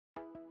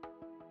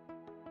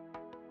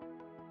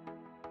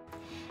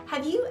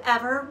Have you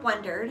ever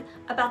wondered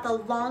about the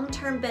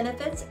long-term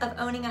benefits of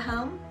owning a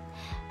home?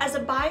 As a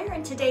buyer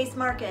in today's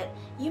market,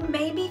 you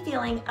may be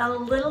feeling a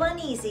little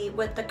uneasy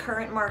with the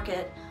current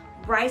market,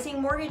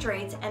 rising mortgage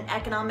rates, and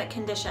economic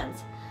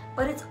conditions.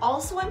 But it's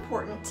also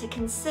important to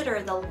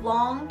consider the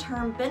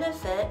long-term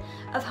benefit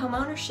of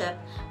homeownership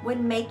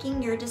when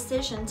making your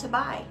decision to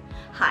buy.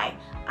 Hi,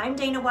 I'm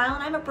Dana Weyl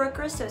and I'm a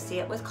broker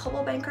associate with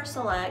Coldwell Banker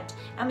Select.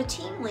 I'm a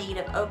team lead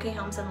of OK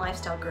Homes and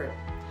Lifestyle Group.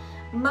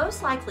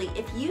 Most likely,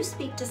 if you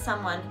speak to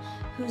someone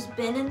who's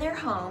been in their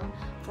home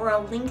for a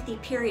lengthy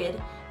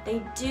period,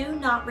 they do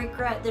not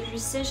regret their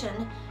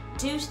decision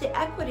due to the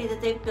equity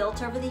that they've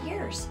built over the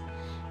years.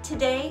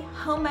 Today,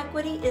 home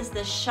equity is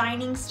the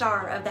shining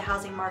star of the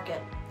housing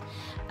market.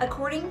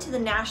 According to the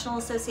National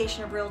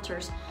Association of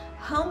Realtors,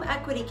 home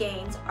equity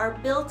gains are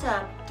built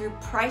up through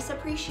price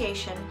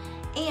appreciation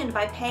and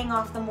by paying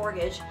off the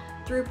mortgage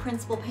through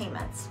principal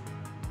payments.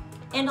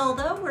 And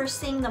although we're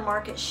seeing the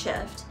market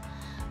shift,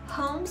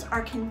 homes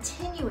are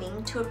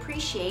continuing to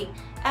appreciate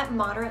at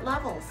moderate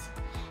levels.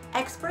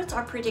 Experts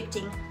are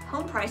predicting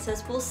home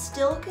prices will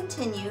still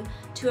continue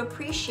to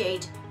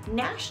appreciate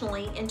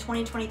nationally in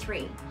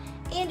 2023.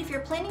 And if you're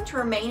planning to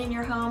remain in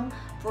your home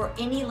for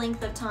any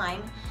length of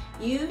time,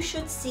 you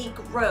should see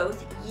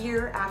growth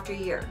year after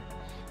year.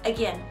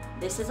 Again,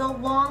 this is a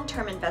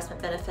long-term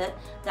investment benefit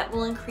that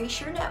will increase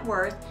your net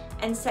worth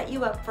and set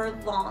you up for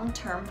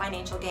long-term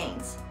financial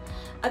gains.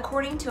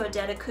 According to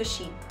Odetta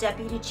Cushy,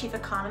 Deputy Chief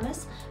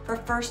Economist for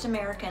First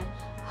American,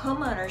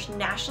 homeowners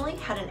nationally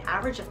had an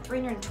average of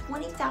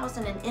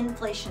 $320,000 in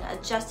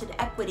inflation-adjusted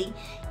equity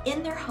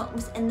in their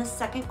homes in the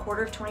second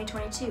quarter of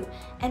 2022,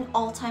 an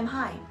all-time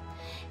high.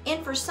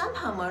 And for some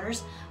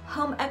homeowners,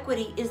 home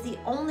equity is the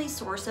only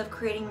source of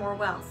creating more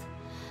wealth.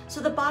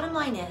 So the bottom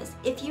line is,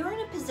 if you're in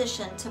a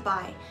position to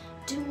buy,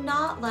 do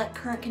not let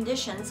current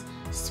conditions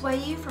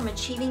sway you from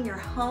achieving your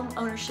home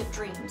ownership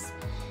dreams.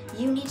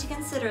 You need to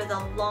consider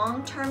the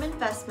long-term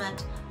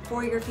investment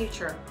for your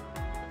future.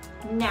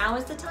 Now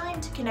is the time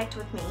to connect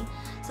with me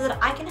so that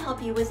I can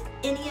help you with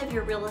any of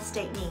your real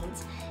estate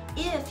needs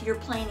if you're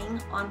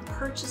planning on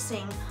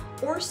purchasing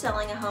or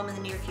selling a home in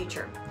the near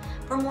future.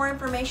 For more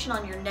information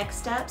on your next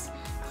steps,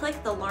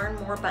 click the Learn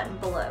More button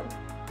below.